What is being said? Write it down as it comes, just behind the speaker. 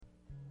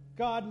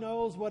God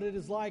knows what it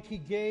is like. He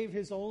gave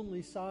His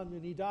only Son,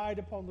 and He died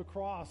upon the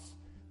cross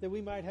that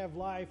we might have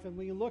life. And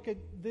we look at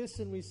this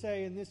and we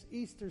say, in this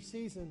Easter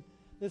season,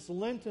 this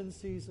Lenten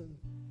season,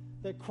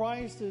 that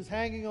Christ is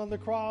hanging on the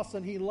cross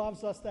and He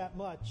loves us that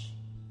much.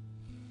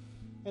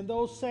 And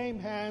those same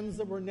hands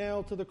that were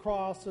nailed to the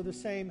cross are the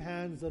same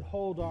hands that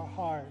hold our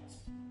hearts,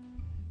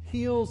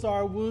 heals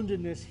our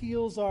woundedness,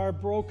 heals our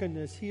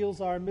brokenness,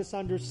 heals our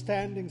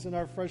misunderstandings and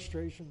our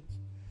frustrations.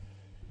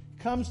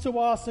 Comes to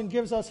us and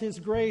gives us His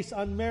grace,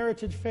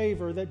 unmerited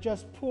favor that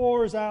just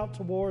pours out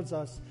towards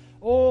us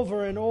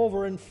over and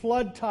over in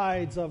flood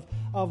tides of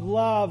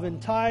love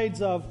and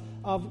tides of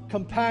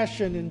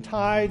compassion and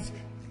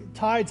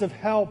tides of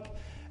help,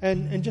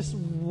 and just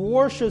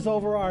washes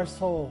over our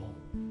soul,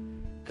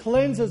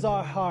 cleanses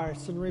our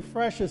hearts and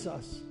refreshes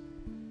us,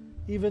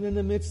 even in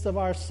the midst of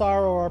our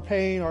sorrow, our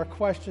pain, our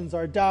questions,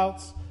 our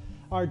doubts,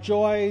 our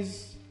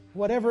joys,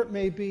 whatever it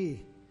may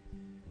be.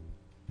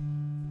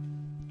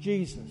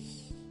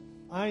 Jesus,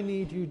 I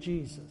need you,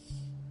 Jesus,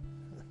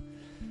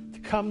 to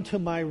come to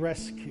my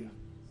rescue.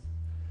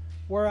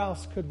 Where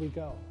else could we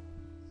go?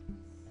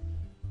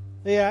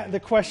 The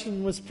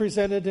question was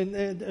presented,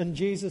 and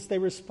Jesus, they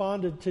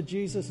responded to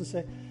Jesus and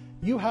said,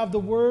 you have the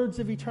words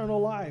of eternal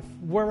life.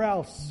 Where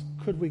else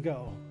could we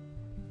go?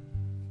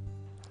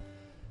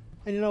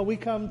 And we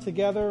come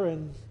together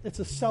and it's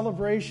a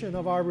celebration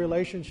of our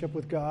relationship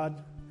with God,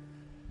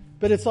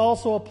 but it's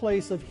also a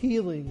place of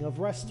healing, of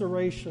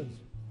restoration,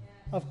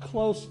 of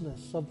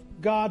closeness, of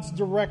God's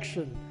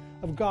direction,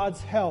 of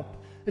God's help.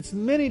 It's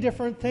many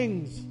different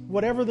things.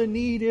 Whatever the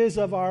need is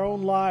of our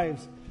own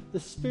lives, the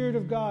Spirit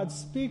of God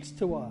speaks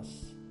to us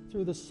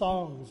through the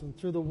songs and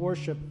through the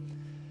worship,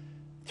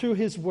 through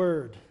His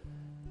Word,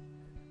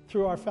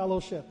 through our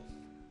fellowship.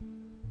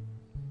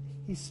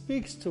 He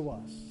speaks to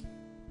us.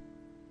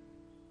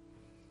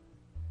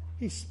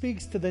 He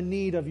speaks to the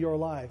need of your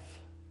life.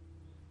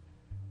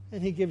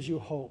 And He gives you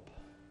hope.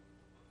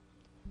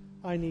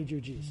 I need you,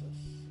 Jesus.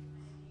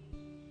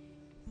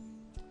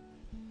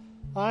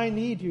 I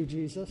need you,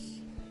 Jesus.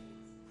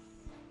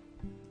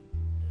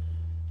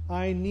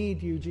 I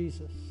need you,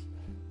 Jesus.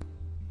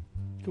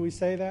 Can we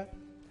say that?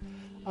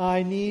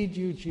 I need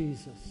you,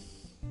 Jesus.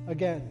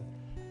 Again,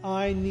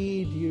 I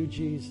need you,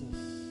 Jesus,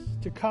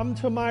 to come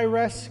to my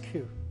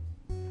rescue.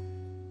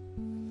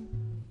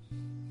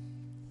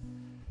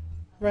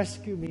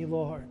 Rescue me,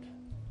 Lord,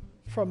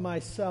 from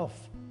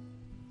myself,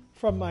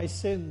 from my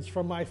sins,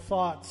 from my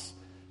thoughts,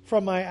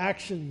 from my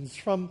actions,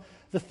 from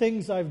the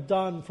things I've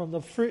done, from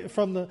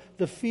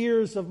the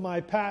fears of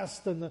my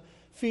past and the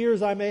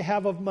fears I may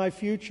have of my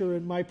future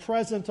and my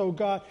present. Oh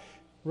God,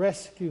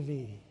 rescue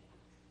me.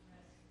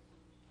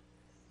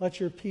 Let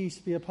your peace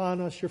be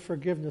upon us, your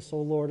forgiveness, O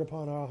Lord,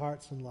 upon our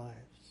hearts and lives.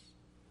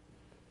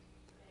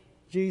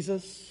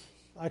 Jesus,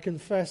 I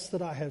confess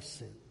that I have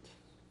sinned.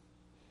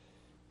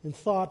 In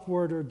thought,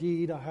 word, or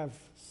deed, I have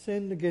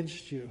sinned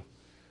against you.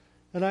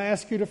 And I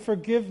ask you to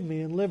forgive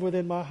me and live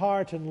within my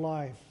heart and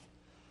life.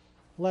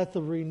 Let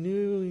the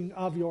renewing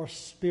of your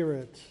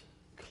Spirit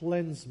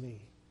cleanse me.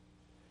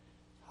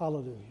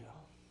 Hallelujah.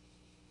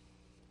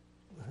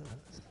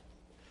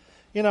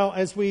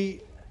 As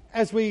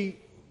we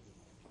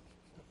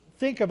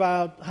think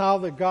about how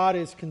that God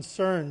is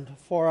concerned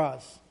for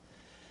us,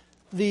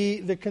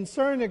 the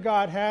concern that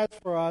God has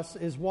for us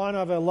is one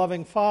of a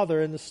loving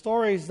Father. And the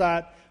stories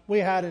that we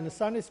had in the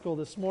Sunday school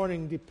this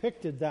morning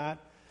depicted that.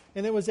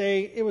 And it was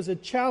a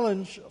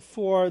challenge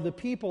for the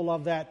people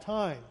of that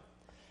time.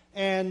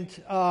 And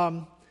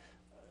I'll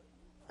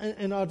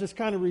just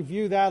kind of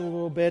review that a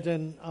little bit,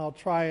 and I'll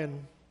try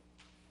and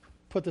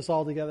put this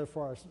all together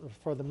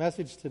for the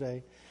message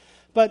today.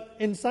 But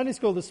in Sunday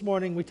school this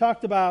morning, we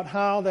talked about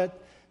how that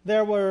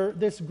there were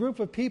this group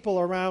of people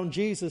around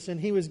Jesus,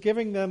 and He was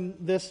giving them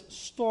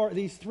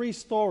these three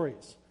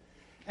stories.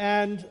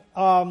 And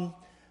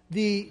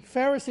the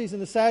Pharisees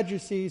and the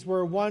Sadducees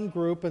were one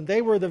group, and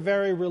they were the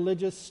very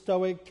religious,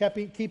 stoic,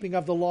 keeping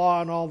of the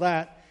law and all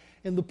that.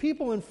 And the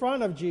people in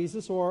front of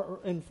Jesus, or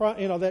in front,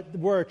 that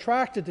were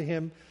attracted to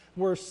Him,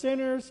 were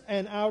sinners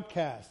and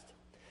outcasts.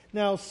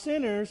 Now,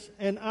 sinners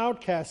and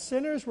outcasts.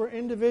 Sinners were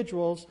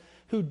individuals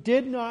who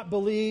did not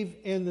believe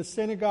in the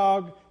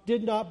synagogue,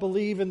 did not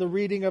believe in the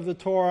reading of the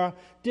Torah,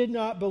 did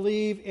not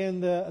believe in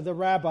the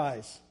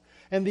rabbis.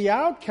 And the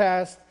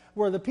outcasts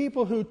were the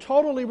people who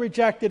totally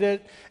rejected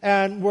it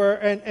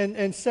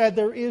and said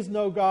there is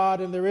no God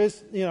and there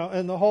is,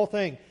 and the whole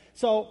thing.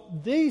 So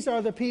these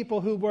are the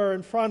people who were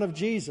in front of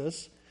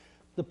Jesus,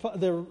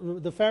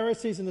 the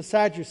Pharisees and the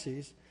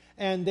Sadducees,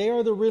 and they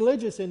are the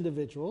religious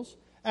individuals.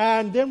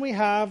 And then we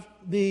have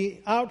the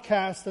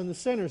outcasts and the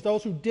sinners,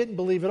 those who didn't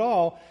believe at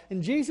all.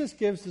 And Jesus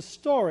gives the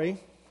story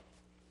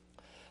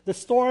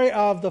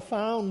of the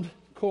found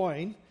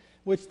coin,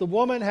 which the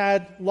woman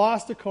had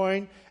lost a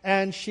coin,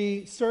 and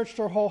she searched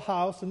her whole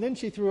house, and then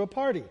she threw a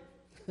party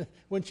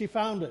when she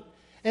found it.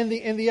 And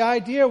the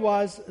idea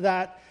was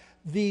that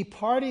the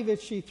party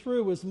that she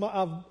threw was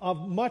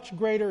of much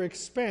greater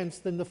expense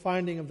than the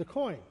finding of the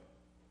coin.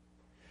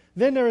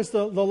 Then there is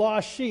the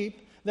lost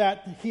sheep,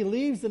 that he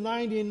leaves the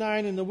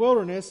 99 in the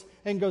wilderness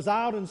and goes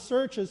out and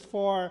searches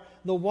for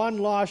the one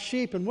lost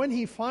sheep. And when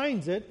he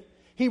finds it,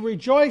 he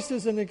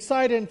rejoices and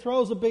excited and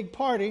throws a big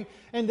party.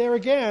 And there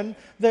again,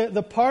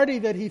 the party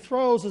that he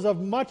throws is of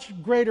much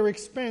greater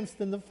expense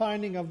than the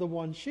finding of the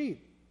one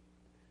sheep.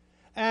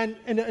 And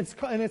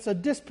it's a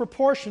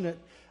disproportionate,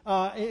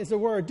 as it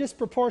were, a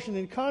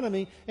disproportionate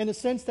economy in the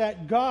sense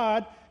that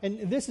God,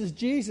 and this is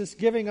Jesus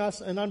giving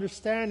us an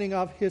understanding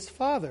of his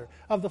Father,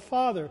 of the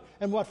Father,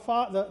 and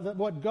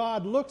what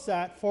God looks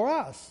at for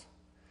us.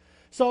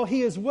 So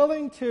he is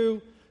willing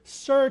to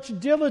search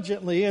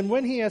diligently, and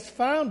when he has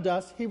found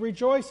us, he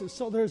rejoices.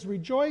 So there's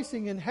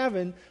rejoicing in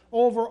heaven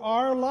over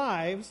our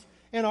lives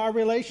and our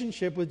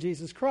relationship with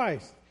Jesus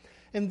Christ.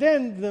 And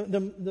then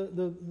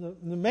the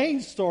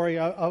main story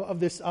of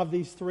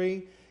these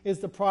three is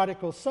the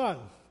prodigal son.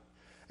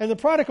 And the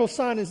prodigal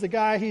son is the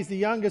guy, he's the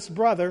youngest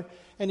brother,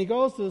 and he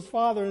goes to his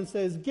father and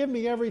says, give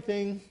me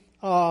everything,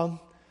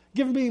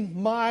 give me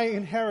my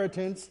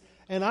inheritance,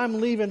 and I'm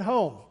leaving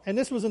home. And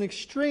this was an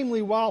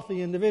extremely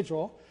wealthy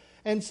individual.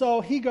 And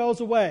so he goes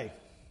away,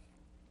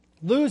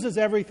 loses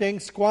everything,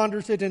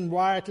 squanders it in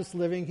riotous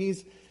living.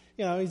 He's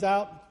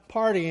out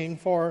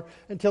partying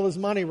until his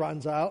money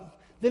runs out.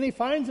 Then he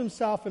finds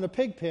himself in a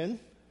pig pen,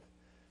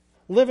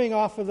 living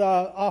off of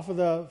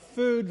the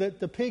food that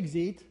the pigs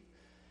eat.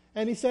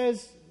 And he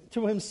says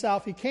to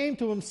himself, he came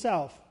to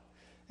himself.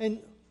 And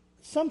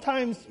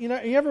sometimes, you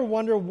ever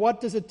wonder what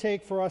does it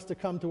take for us to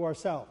come to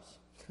ourselves?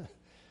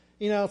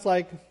 It's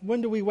like,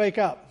 when do we wake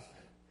up?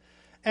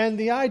 And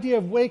the idea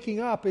of waking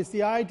up is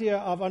the idea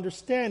of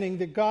understanding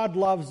that God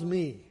loves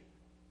me.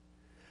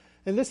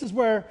 And this is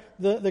where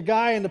the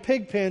guy in the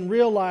pig pen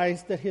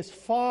realized that his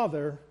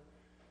father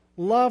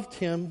loved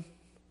him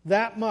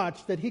that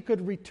much that he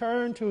could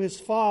return to his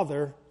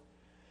father,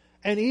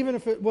 and even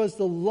if it was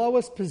the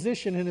lowest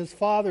position in his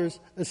father's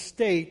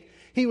estate,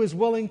 he was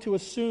willing to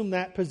assume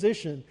that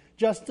position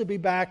just to be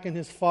back in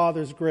his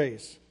father's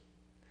grace.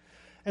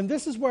 And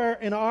this is where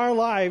in our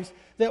lives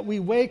that we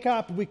wake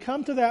up, we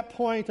come to that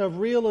point of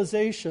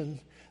realization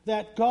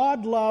that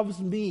God loves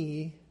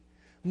me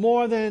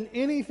more than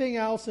anything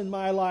else in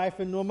my life,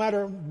 and no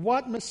matter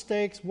what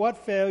mistakes,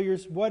 what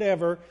failures,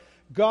 whatever,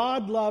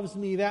 God loves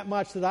me that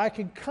much that I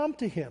can come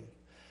to him.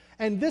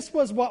 And this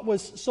was what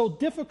was so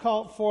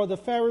difficult for the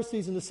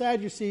Pharisees and the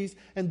Sadducees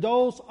and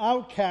those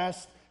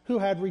outcasts who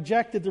had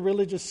rejected the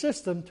religious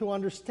system to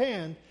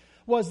understand,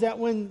 was that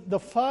when the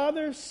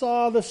Father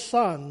saw the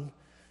Son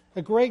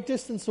a great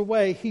distance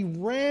away, he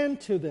ran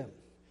to them.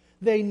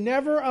 They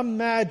never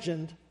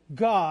imagined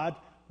God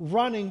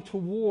running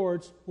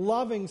towards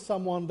loving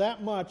someone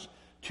that much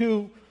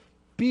to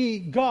be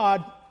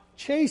God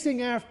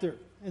chasing after.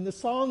 And the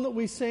song that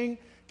we sing,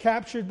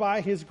 captured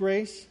by his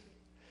grace,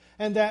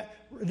 and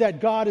that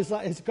God is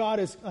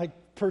like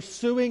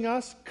pursuing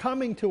us,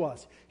 coming to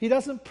us. He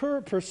doesn't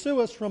pursue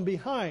us from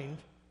behind.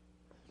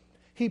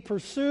 He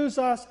pursues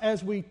us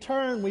as we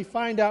turn, we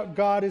find out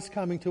God is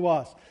coming to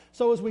us.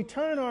 So as we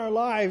turn our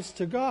lives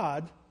to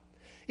God,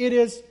 it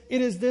is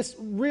this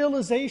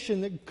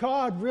realization that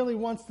God really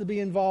wants to be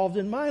involved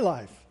in my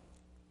life.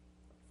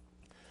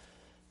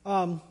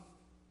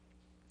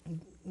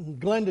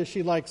 Glenda,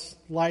 she likes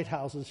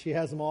lighthouses. She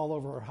has them all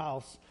over her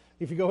house.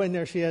 If you go in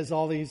there, she has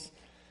all these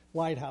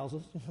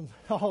lighthouses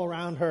all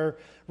around her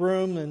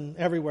room and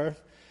everywhere.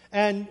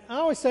 And I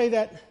always say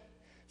that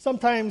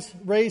sometimes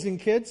raising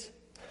kids,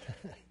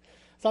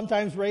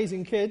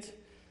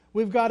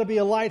 we've got to be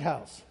a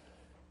lighthouse.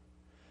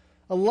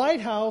 A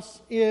lighthouse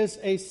is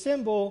a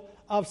symbol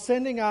of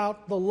sending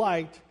out the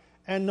light,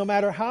 and no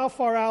matter how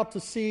far out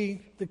to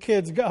sea the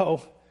kids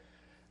go,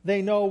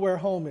 they know where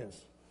home is.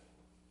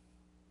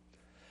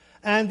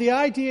 And the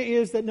idea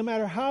is that no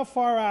matter how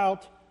far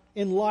out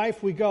in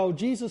life we go,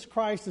 Jesus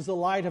Christ is the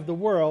light of the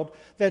world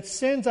that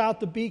sends out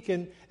the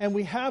beacon, and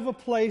we have a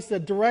place, a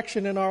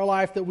direction in our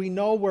life that we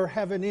know where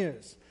heaven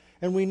is.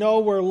 And we know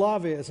where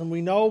love is, and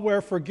we know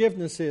where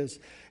forgiveness is.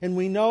 And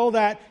we know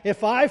that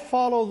if I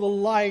follow the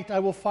light, I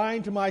will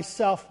find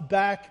myself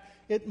back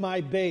at my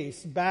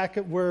base, back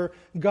at where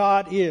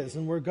God is,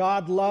 and where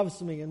God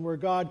loves me, and where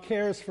God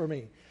cares for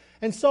me.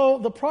 And so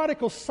the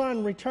prodigal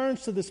son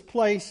returns to this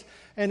place,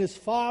 and his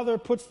father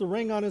puts the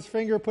ring on his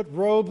finger, puts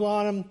robes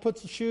on him,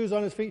 puts the shoes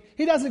on his feet.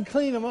 He doesn't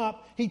clean them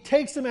up. He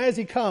takes them as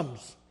he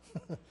comes.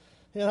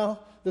 The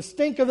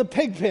stink of the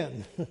pig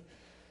pen.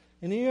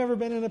 And you ever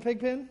been in a pig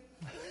pen?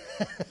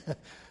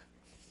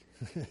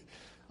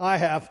 I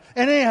have.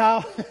 And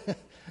anyhow,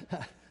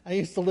 I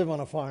used to live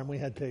on a farm. We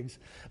had pigs.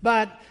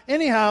 But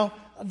anyhow,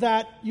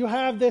 that you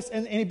have this,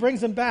 and he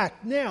brings them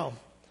back. Now,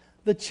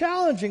 the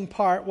challenging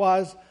part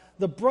was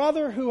the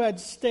brother who had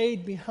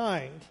stayed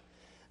behind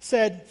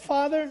said,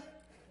 Father,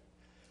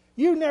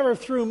 you never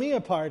threw me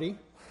a party.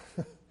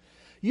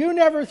 You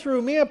never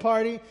threw me a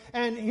party.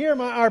 And here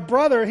my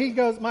brother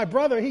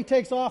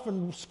takes off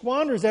and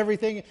squanders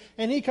everything,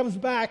 and he comes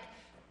back,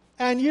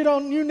 and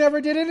you never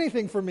did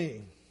anything for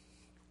me.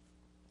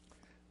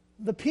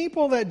 The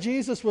people that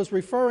Jesus was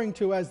referring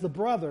to as the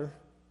brother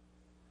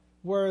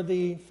were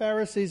the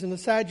Pharisees and the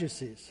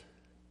Sadducees.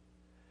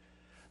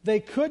 They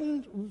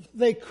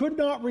could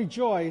not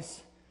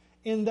rejoice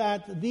in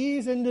that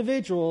these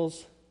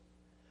individuals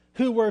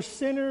who were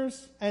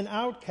sinners and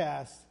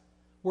outcasts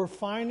were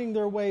finding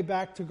their way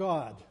back to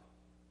God.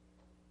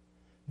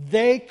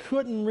 They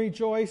couldn't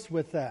rejoice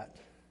with that.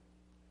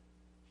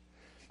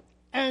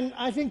 And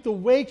I think the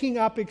waking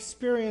up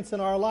experience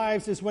in our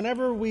lives is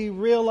whenever we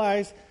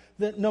realize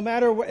that no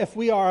matter if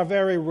we are a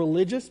very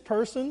religious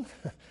person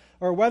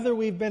or whether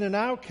we've been an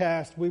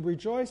outcast, we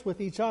rejoice with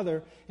each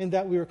other in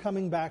that we are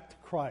coming back to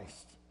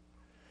Christ.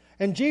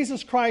 And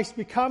Jesus Christ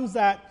becomes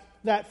that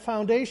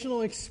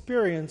foundational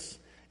experience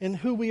in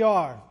who we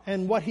are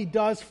and what He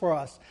does for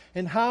us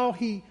and how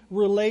He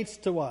relates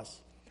to us.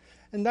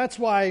 And that's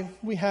why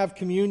we have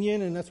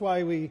communion, and that's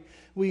why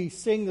we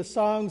sing the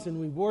songs and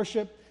we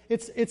worship.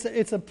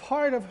 It's a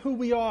part of who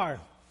we are.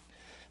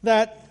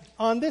 That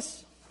on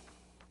this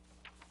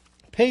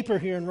paper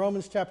here in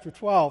Romans chapter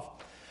 12,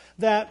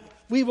 that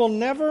we will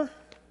never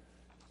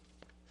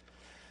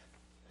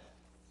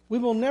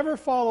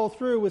follow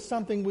through with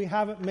something we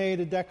haven't made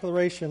a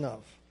declaration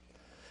of.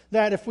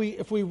 That if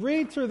we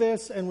read through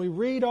this and we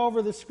read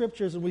over the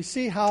Scriptures and we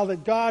see how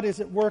that God is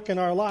at work in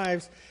our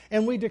lives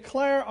and we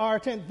declare our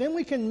intent, then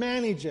we can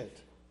manage it.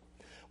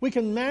 We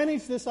can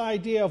manage this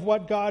idea of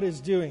what God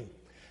is doing.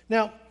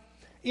 Now,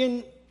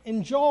 in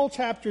Joel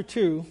chapter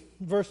 2,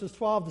 verses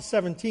 12 to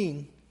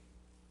 17,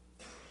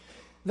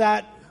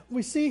 that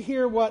we see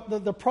here what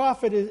the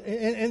prophet is,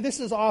 and this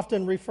is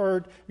often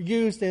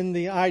used in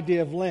the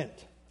idea of Lent.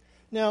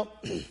 Now,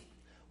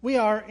 we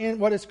are in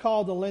what is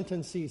called the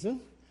Lenten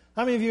season.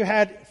 How many of you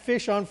had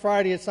fish on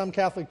Friday at some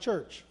Catholic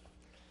church?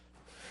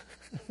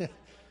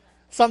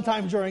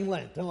 Sometime during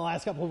Lent in the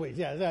last couple of weeks.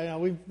 Yeah,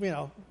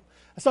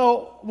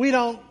 So we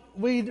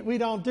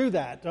don't do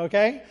that,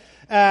 okay?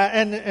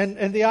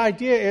 And the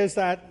idea is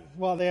that,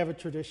 well, they have a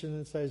tradition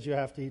that says you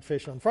have to eat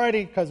fish on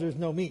Friday because there's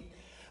no meat.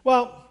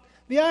 Well,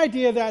 the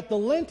idea that the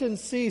Lenten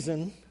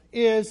season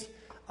is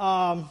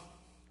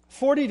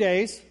 40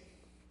 days.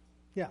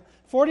 Yeah,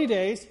 40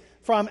 days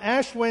from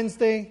Ash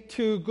Wednesday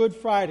to Good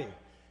Friday,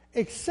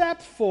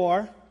 except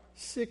for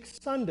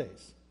 6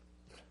 Sundays.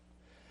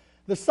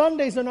 The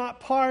Sundays are not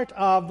part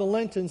of the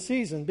Lenten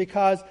season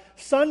because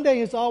Sunday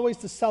is always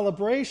the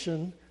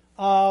celebration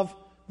of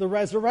the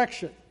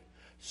resurrection.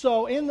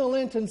 So in the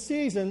Lenten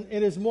season,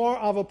 it is more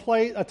of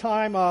a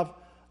time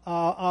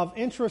of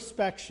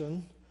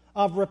introspection,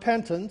 of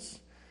repentance,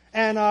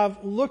 and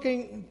of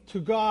looking to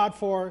God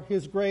for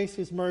His grace,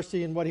 His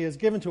mercy, and what He has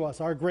given to us,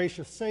 our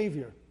gracious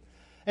Savior.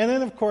 And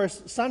then, of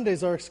course,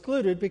 Sundays are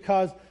excluded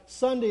because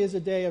Sunday is a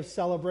day of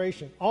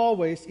celebration.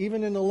 Always,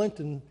 even in the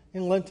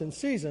Lenten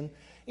season,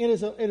 it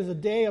is a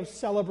day of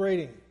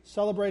celebrating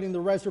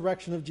the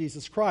resurrection of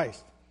Jesus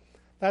Christ.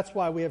 That's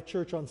why we have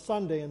church on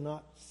Sunday and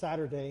not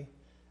Saturday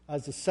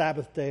as the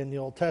Sabbath day in the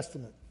Old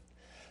Testament.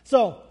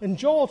 So, in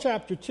Joel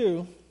chapter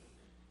 2,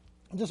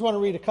 I just want to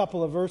read a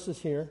couple of verses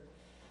here.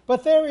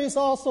 But there is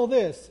also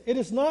this: it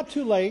is not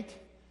too late,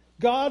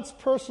 God's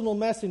personal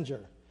messenger.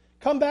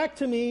 Come back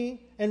to me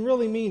and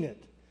really mean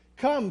it.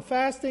 Come,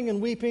 fasting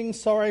and weeping,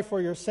 sorry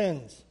for your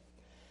sins.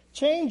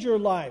 Change your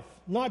life,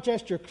 not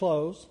just your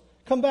clothes.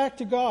 Come back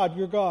to God,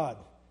 your God.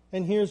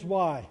 And here's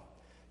why.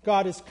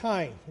 God is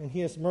kind and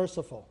He is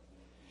merciful.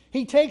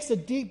 He takes a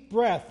deep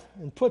breath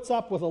and puts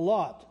up with a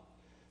lot.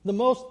 The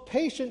most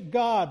patient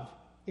God,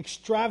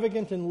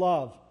 extravagant in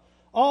love,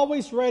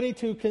 always ready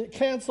to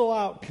cancel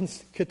out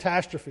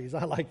catastrophes.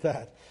 I like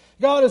that.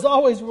 God is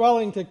always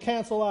willing to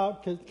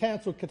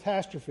cancel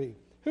catastrophe.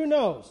 Who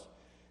knows?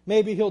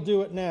 Maybe He'll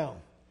do it now.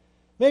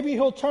 Maybe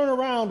He'll turn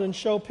around and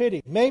show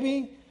pity.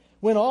 Maybe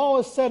when all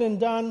is said and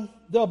done,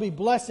 there'll be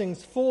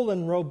blessings full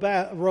and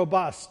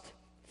robust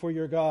for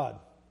your God.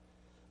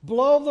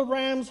 Blow the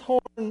ram's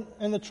horn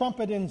and the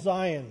trumpet in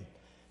Zion.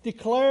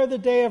 Declare the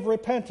day of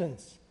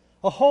repentance,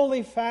 a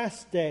holy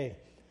fast day.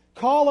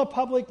 Call a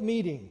public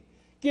meeting.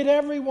 Get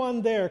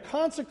everyone there.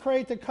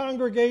 Consecrate the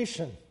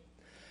congregation.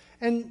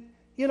 And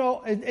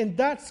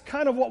that's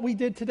kind of what we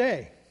did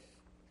today.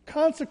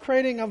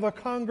 Consecrating of a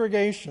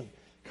congregation.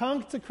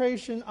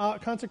 Consecrating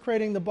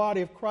the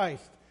body of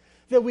Christ.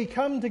 That we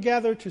come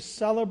together to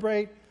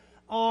celebrate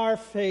our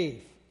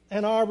faith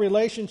and our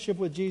relationship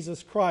with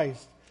Jesus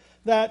Christ.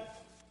 That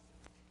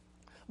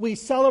we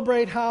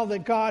celebrate how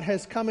that God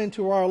has come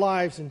into our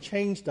lives and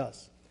changed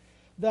us.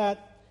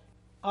 That,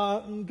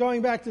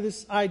 going back to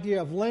this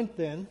idea of Lent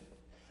then,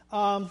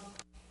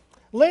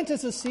 Lent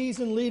is a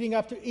season leading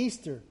up to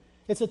Easter.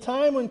 It's a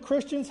time when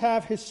Christians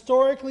have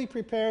historically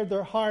prepared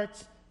their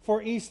hearts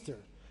for Easter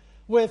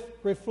with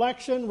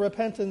reflection,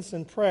 repentance,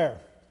 and prayer.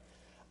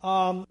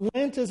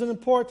 Lent is an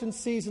important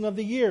season of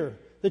the year.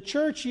 The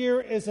church year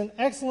is an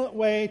excellent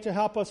way to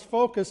help us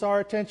focus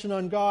our attention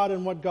on God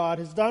and what God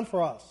has done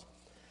for us.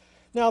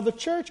 Now, the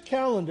church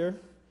calendar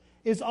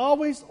is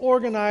always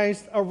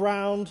organized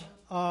around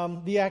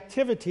the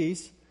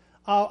activities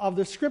of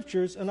the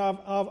Scriptures and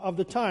of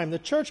the time. The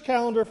church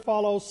calendar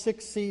follows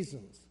 6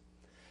 seasons: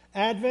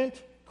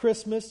 Advent,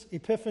 Christmas,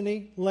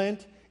 Epiphany,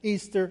 Lent,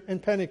 Easter, and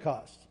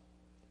Pentecost.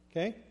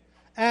 Okay?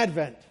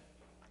 Advent.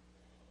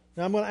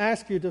 Now I'm going to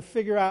ask you to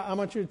figure out, I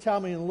want you to tell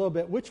me in a little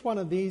bit, which one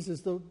of these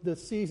is the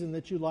season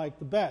that you like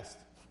the best.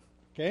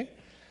 Okay?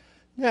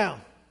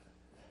 Now,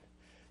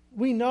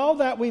 we know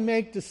that we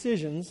make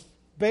decisions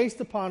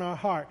based upon our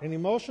heart, an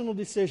emotional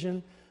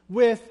decision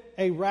with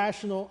a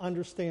rational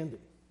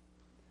understanding.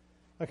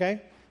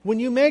 Okay? When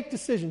you make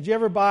decisions, you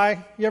ever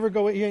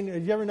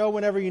know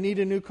whenever you need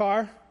a new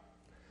car?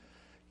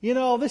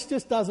 This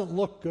just doesn't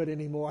look good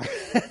anymore.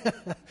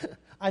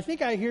 I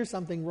think I hear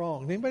something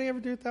wrong. Anybody ever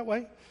do it that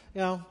way?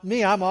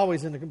 Me, I'm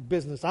always in the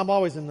business. I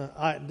want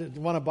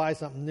to buy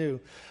something new.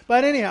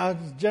 But anyhow,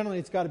 generally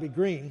it's got to be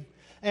green.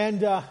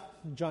 And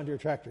John Deere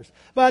tractors.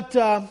 But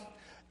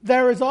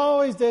there is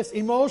always this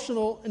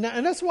emotional, and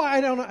that's why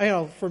I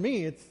don't, for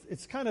me,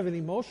 it's kind of an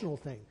emotional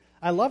thing.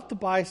 I love to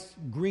buy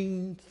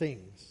green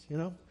things,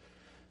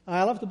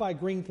 I love to buy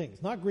green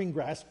things, not green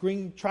grass,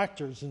 green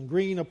tractors and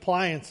green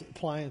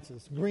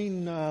appliances,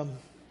 green,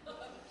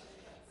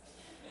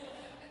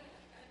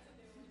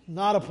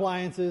 not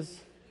appliances,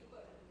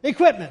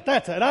 equipment,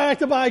 that's it. I like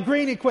to buy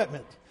green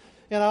equipment.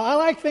 I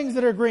like things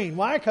that are green.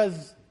 Why?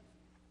 Because,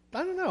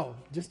 I don't know,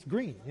 just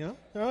green,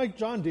 They're like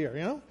John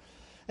Deere,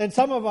 And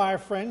some of our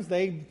friends,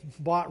 they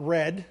bought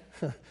red.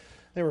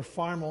 They were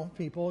farmer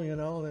people,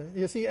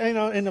 You see,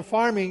 in the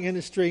farming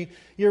industry,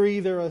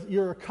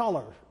 you're a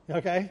color,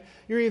 okay?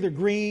 You're either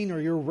green or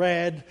you're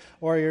red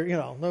or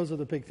those are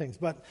the big things.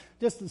 But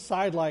just a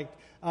side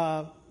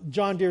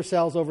John Deere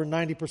sells over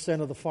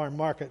 90% of the farm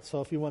market.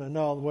 So if you want to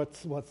know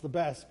what's the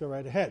best, go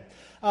right ahead.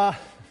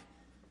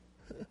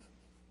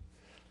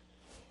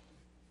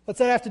 What's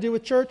that have to do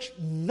with church?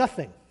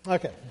 Nothing.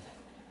 Okay.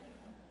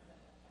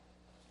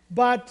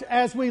 But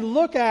as we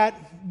look at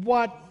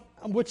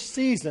which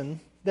season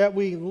that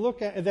we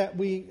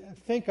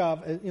think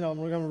of, we're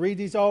going to read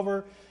these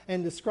over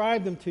and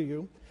describe them to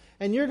you,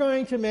 and you're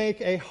going to make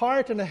a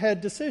heart and a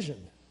head decision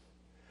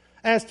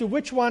as to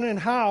which one and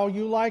how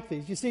you like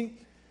these. You see,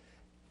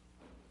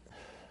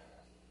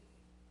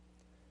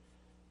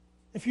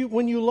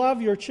 when you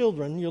love your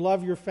children, you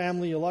love your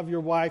family, you love your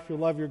wife, you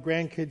love your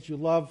grandkids,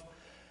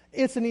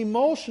 it's an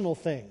emotional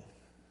thing,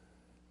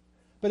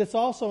 but it's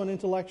also an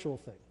intellectual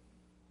thing.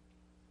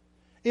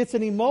 It's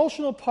an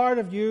emotional part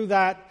of you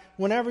that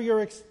whenever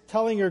you're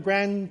telling your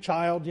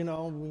grandchild,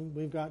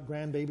 we've got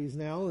grandbabies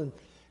now,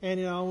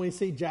 and we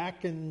see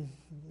Jack and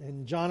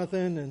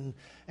Jonathan and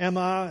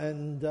Emma,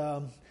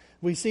 and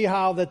we see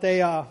how that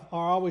they are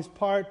always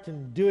part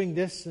and doing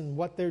this and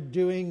what they're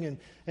doing,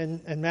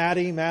 and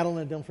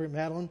Madeline, don't forget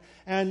Madeline.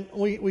 And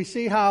we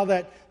see how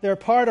that they're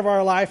part of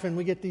our life, and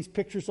we get these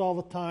pictures all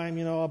the time,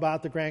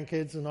 about the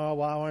grandkids, and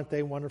wow, aren't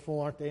they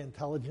wonderful, aren't they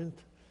intelligent?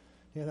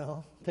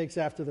 Takes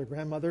after their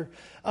grandmother.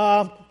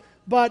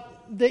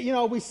 But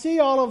we see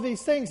all of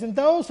these things, and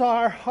those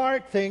are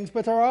heart things,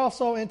 but they're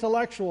also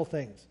intellectual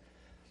things.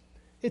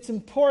 It's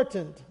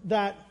important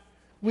that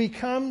we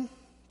come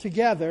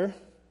together,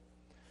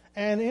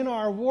 and in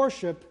our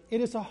worship,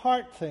 it is a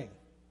heart thing.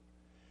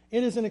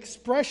 It is an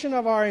expression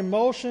of our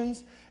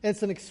emotions.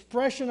 It's an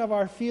expression of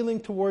our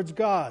feeling towards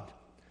God.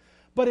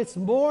 But it's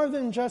more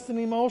than just an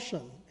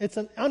emotion. It's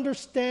an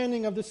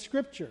understanding of the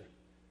Scripture.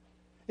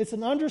 It's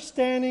an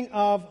understanding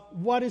of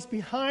what is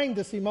behind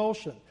this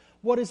emotion,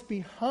 what is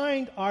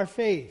behind our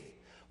faith,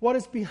 what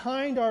is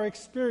behind our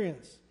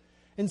experience.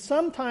 And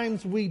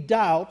sometimes we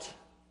doubt,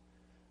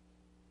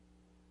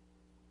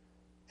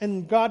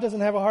 and God doesn't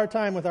have a hard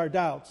time with our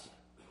doubts.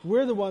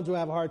 We're the ones who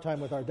have a hard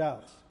time with our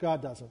doubts.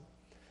 God doesn't.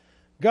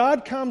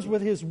 God comes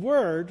with His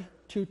Word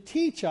to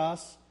teach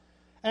us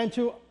and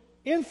to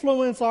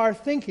influence our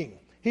thinking.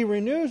 He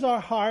renews our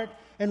heart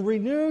and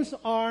renews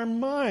our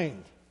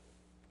mind.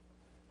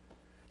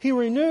 He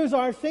renews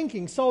our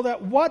thinking so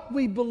that what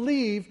we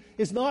believe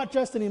is not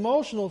just an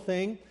emotional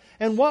thing,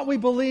 and what we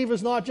believe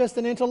is not just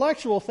an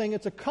intellectual thing.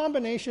 It's a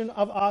combination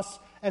of us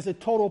as a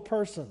total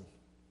person.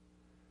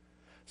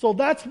 So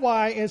that's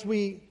why as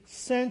we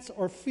sense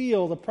or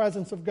feel the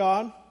presence of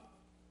God,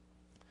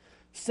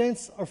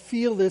 sense or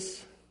feel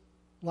this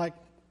like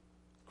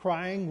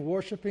crying,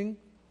 worshiping,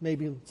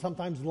 maybe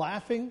sometimes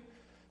laughing,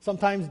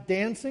 sometimes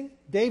dancing.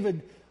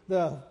 David,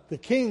 the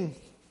king,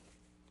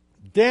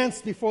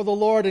 danced before the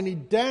Lord, and he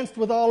danced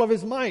with all of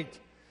his might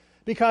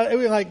because it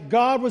was like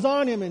God was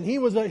on him, and he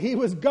was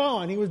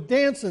gone. He was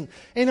dancing,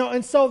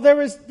 and so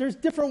there's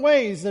different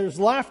ways. There's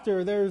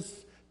laughter,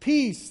 there's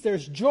peace,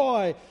 there's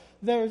joy,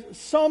 there's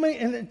so many,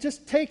 and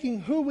just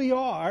taking who we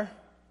are,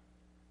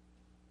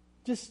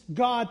 just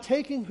God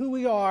taking who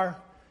we are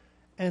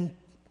and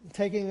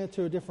taking it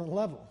to a different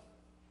level.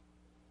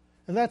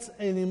 And that's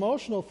an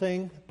emotional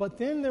thing, but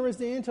then there is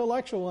the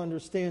intellectual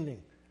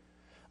understanding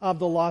of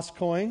the lost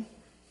coin,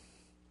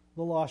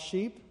 the lost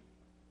sheep,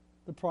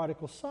 the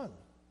prodigal son.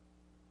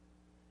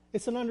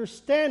 It's an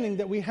understanding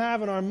that we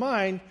have in our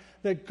mind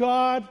that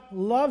God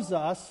loves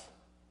us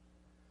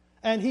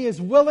and He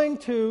is willing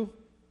to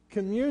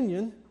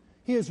communion.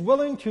 He is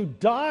willing to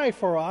die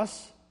for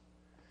us.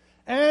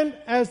 And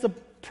as the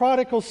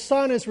prodigal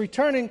son is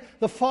returning,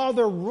 the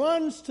father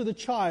runs to the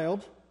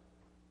child,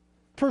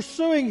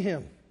 pursuing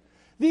him.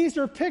 These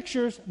are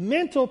pictures,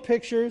 mental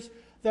pictures,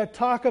 that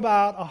talk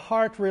about a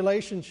heart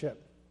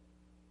relationship.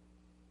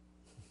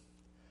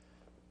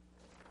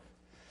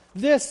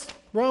 This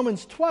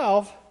Romans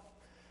 12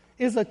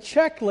 is a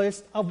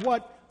checklist of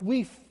what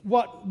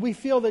we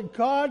feel that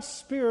God's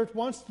Spirit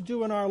wants to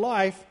do in our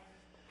life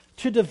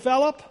to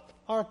develop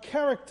our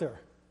character,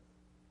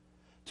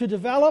 to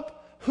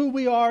develop who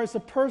we are as a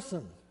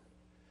person,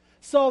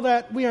 so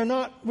that we're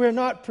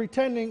not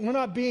pretending, we're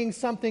not being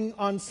something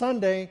on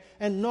Sunday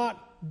and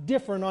not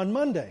different on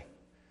Monday,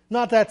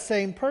 not that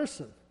same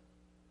person.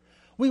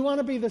 We want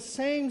to be the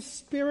same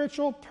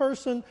spiritual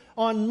person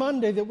on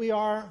Monday that we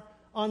are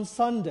on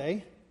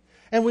Sunday,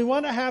 and we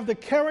want to have the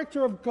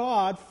character of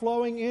God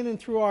flowing in and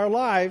through our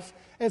lives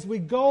as we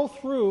go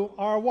through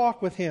our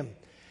walk with Him.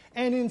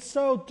 And in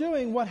so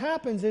doing, what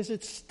happens is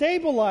it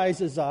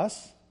stabilizes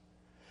us.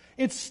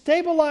 It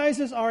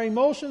stabilizes our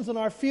emotions and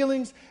our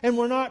feelings, and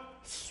we're not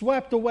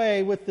swept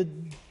away with the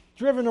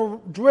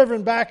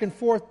driven back and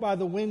forth by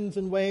the winds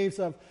and waves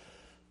of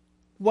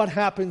what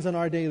happens in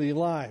our daily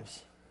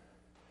lives.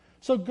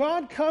 So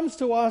God comes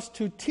to us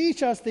to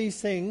teach us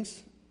these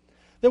things,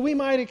 that we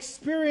might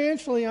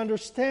experientially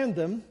understand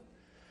them,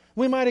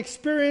 we might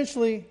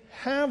experientially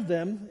have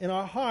them in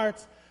our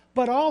hearts,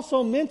 but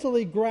also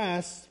mentally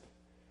grasp,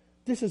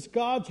 this is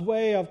God's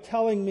way of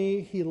telling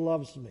me He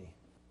loves me.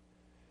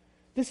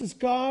 This is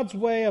God's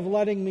way of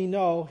letting me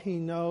know He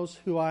knows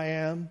who I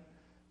am,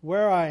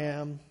 where I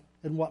am,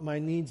 and what my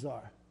needs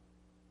are.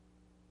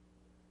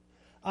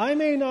 I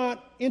may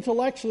not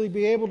intellectually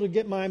be able to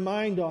get my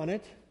mind on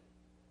it,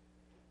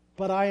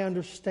 but I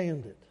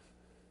understand it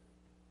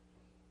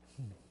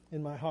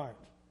in my heart.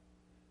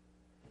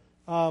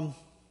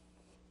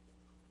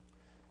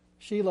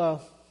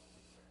 Sheila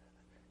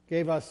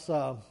gave us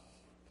a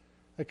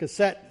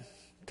cassette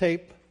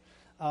tape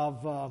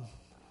of,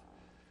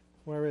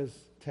 where is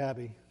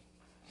Tabby?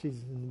 She's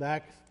in the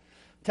back.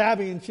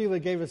 Tabby and Sheila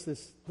gave us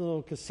this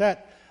little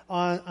cassette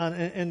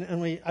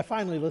I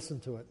finally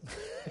listened to it.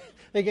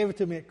 They gave it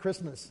to me at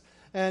Christmas.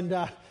 And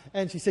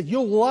she said,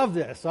 you'll love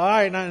this. All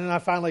right, and I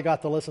finally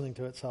got to listening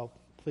to it, so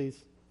please,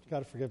 you got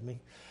to forgive me.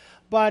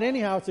 But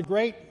anyhow, it's a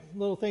great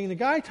little thing. And the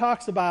guy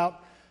talks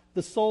about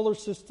the solar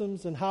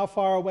systems and how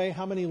far away,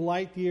 how many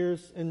light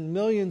years and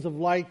millions of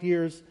light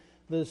years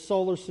the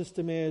solar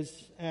system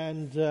is,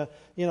 and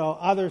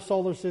other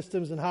solar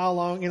systems, and how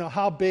long,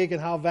 how big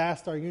and how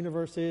vast our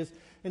universe is.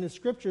 And the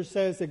Scripture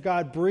says that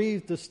God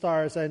breathed the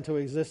stars into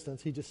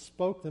existence. He just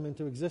spoke them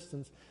into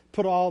existence,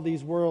 put all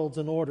these worlds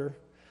in order.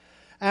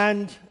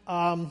 And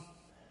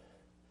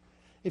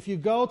if you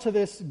go to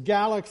this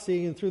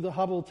galaxy and through the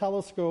Hubble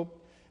telescope,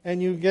 and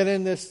you get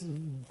in this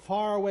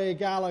faraway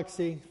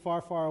galaxy,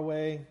 far, far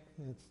away,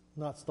 it's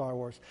not Star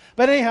Wars.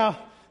 But anyhow,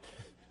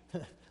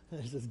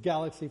 there's this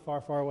galaxy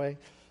far, far away.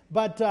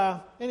 But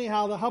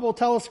anyhow, the Hubble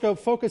telescope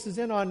focuses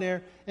in on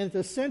there, and at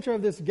the center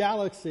of this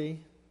galaxy,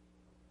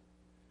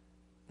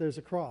 there's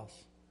a cross.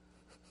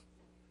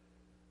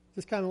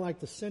 Just kind of like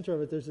the center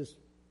of it, there's this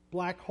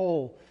black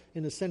hole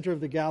in the center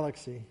of the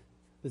galaxy,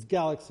 this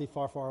galaxy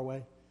far, far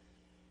away.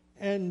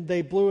 And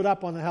they blew it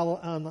up on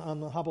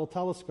the Hubble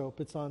telescope.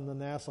 It's on the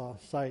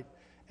NASA site,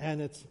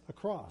 and it's a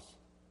cross.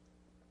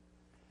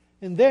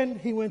 And then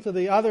he went to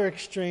the other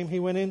extreme. He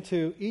went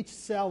into each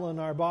cell in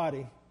our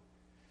body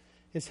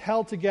is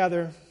held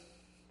together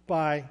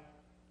by, I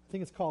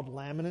think it's called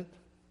laminate.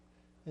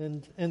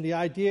 And the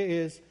idea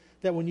is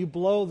that when you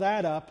blow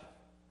that up,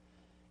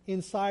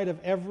 inside of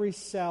every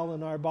cell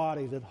in our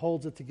body that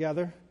holds it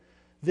together,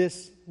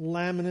 this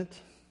laminate,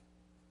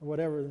 or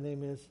whatever the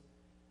name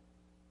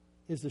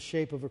is the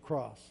shape of a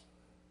cross.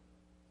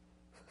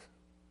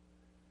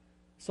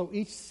 So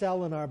each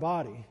cell in our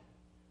body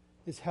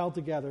is held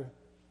together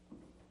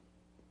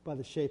by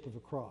the shape of a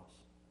cross.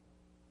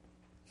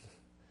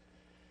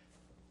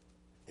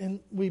 And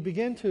we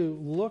begin to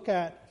look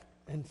at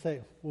and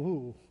say,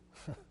 ooh,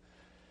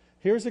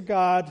 here's a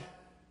God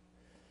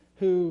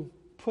who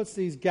puts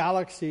these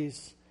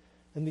galaxies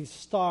and these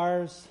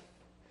stars,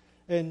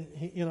 and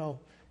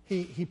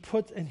he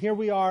puts, and here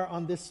we are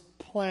on this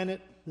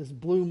planet, this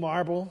blue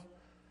marble,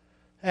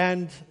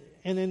 and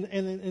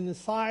in the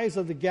size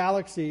of the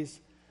galaxies,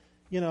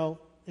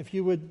 if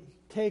you would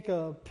take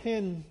a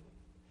pin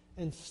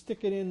and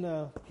stick it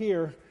in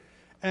here,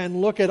 and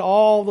look at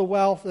all the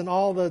wealth and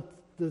all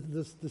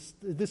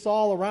this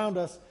all around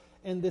us,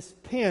 and this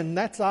pin,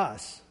 that's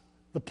us,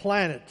 the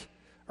planet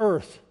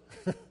Earth.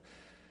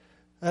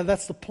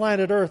 That's the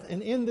planet Earth,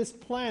 and in this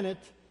planet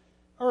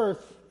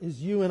Earth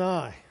is you and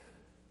I.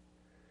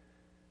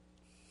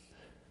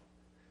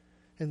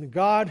 And the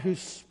God who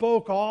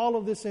spoke all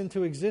of this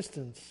into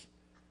existence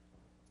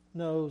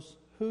knows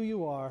who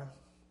you are,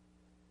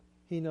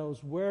 He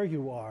knows where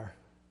you are,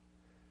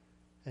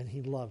 and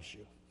He loves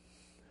you.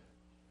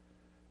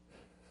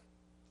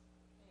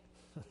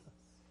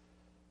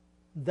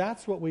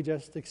 That's what we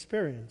just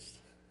experienced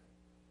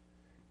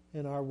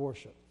in our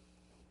worship.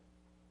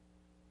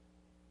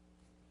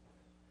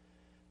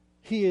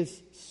 He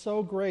is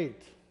so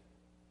great.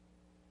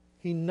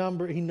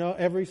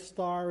 Every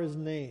star is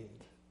named.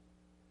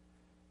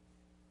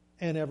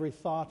 and every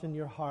thought in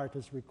your heart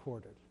is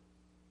recorded.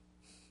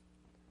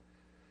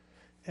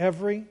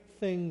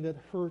 Everything that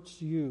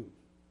hurts you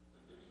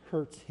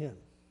hurts Him.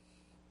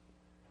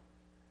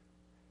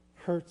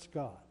 Hurts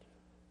God.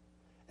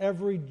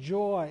 Every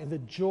joy, the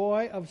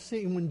joy of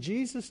seeing. When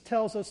Jesus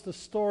tells us the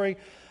story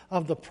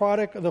of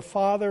the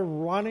father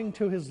running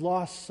to his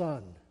lost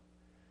son,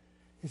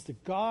 is the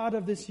God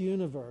of this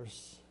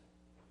universe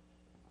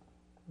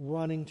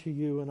running to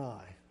you and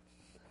I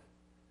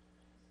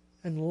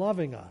and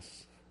loving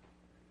us.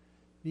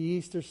 The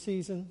Easter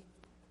season,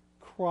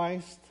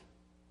 Christ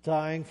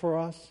dying for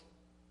us.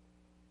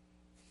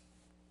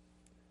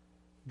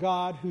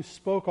 God, who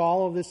spoke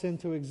all of this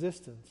into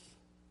existence,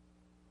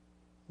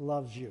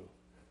 loves you.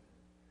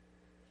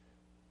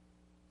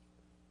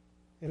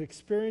 An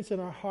experience in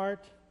our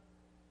heart,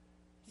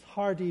 it's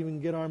hard to even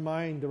get our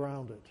mind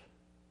around it.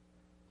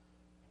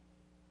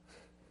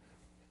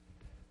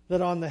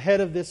 That on the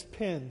head of this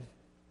pin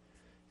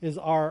is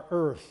our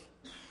earth.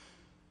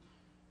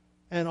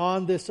 And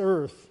on this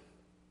earth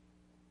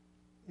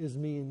is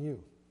me and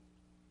you.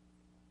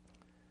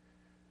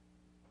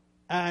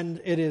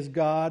 And it is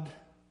God,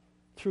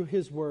 through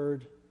His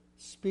Word,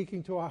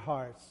 speaking to our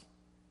hearts,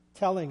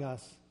 telling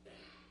us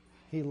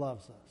He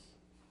loves us.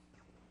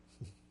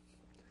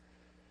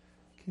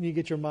 Can you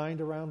get your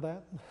mind around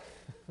that?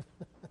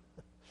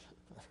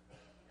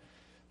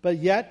 But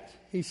yet,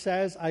 He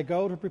says, I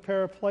go to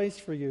prepare a place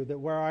for you, that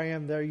where I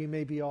am, there you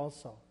may be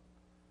also.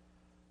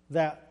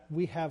 That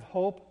we have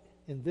hope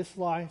in this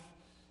life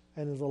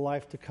and in the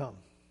life to come.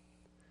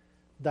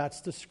 That's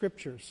the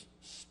Scriptures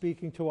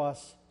speaking to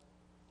us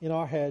in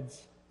our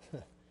heads,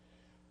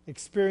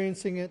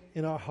 experiencing it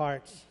in our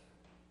hearts.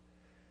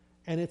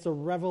 And it's a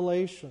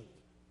revelation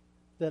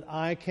that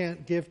I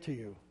can't give to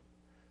you,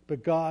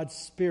 but God's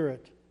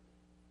Spirit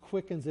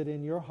quickens it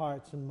in your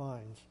hearts and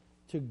minds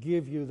to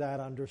give you that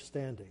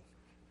understanding.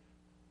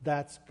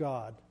 That's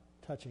God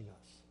touching us.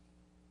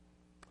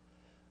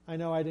 I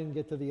know I didn't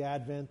get to the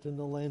Advent and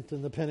the Lent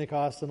and the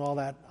Pentecost and all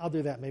that. I'll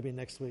do that maybe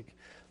next week.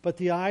 But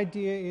the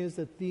idea is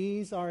that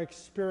these are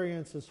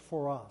experiences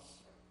for us.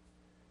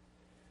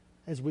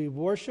 As we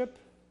worship,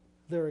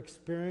 they're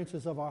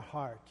experiences of our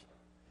heart.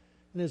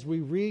 And as we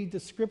read the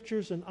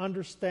Scriptures and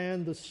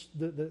understand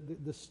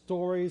the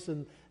stories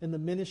and the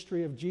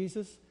ministry of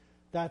Jesus,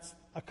 that's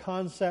a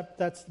concept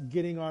that's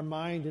getting our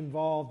mind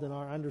involved in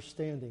our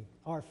understanding,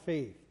 our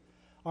faith.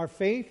 Our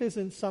faith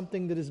isn't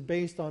something that is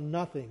based on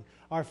nothing.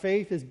 Our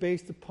faith is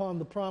based upon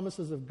the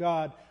promises of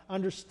God,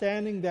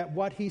 understanding that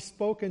what He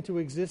spoke into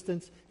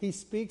existence, He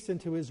speaks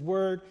into His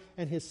Word,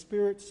 and His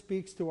Spirit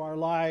speaks to our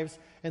lives,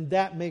 and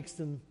that makes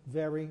them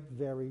very,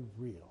 very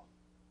real.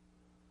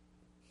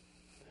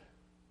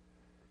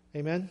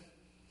 Amen?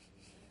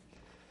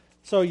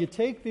 So you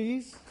take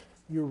these,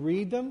 you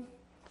read them,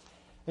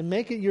 and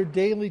make it your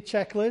daily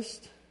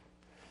checklist,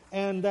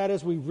 and that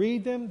as we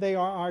read them, they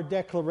are our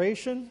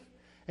declaration.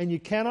 And you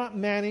cannot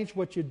manage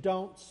what you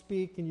don't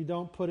speak and you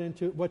don't put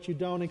into it, what you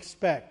don't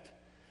expect.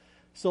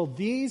 So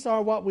these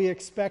are what we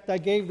expect. I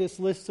gave this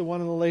list to one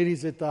of the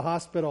ladies at the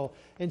hospital,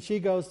 and she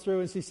goes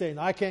through and she's saying,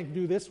 I can't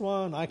do this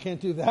one, I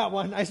can't do that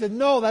one. I said,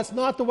 no, that's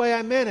not the way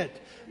I meant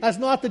it. That's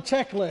not the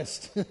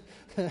checklist.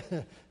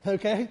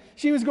 Okay?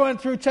 She was going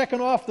through checking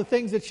off the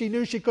things that she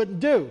knew she couldn't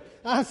do.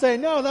 I say,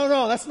 no,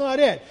 that's not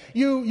it.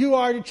 You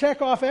are to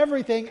check off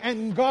everything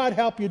and God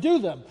help you do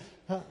them.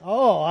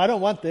 Oh, I don't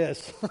want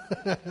this.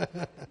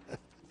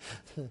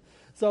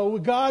 So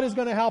God is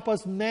going to help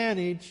us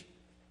manage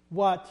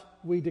what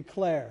we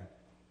declare.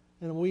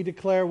 And we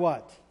declare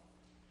what?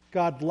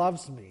 God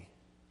loves me.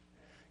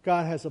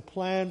 God has a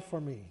plan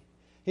for me.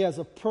 He has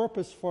a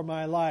purpose for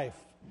my life.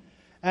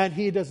 And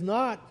He does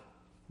not,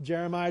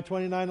 Jeremiah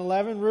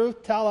 29:11,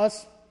 Ruth, tell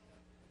us.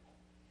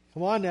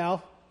 Come on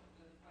now.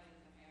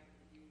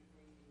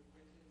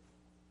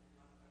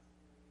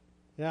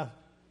 Yeah.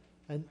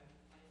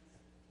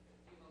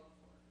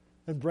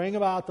 And bring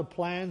about the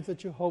plans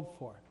that you hope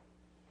for.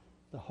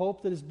 The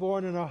hope that is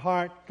born in our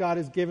heart, God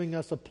is giving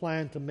us a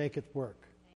plan to make it work.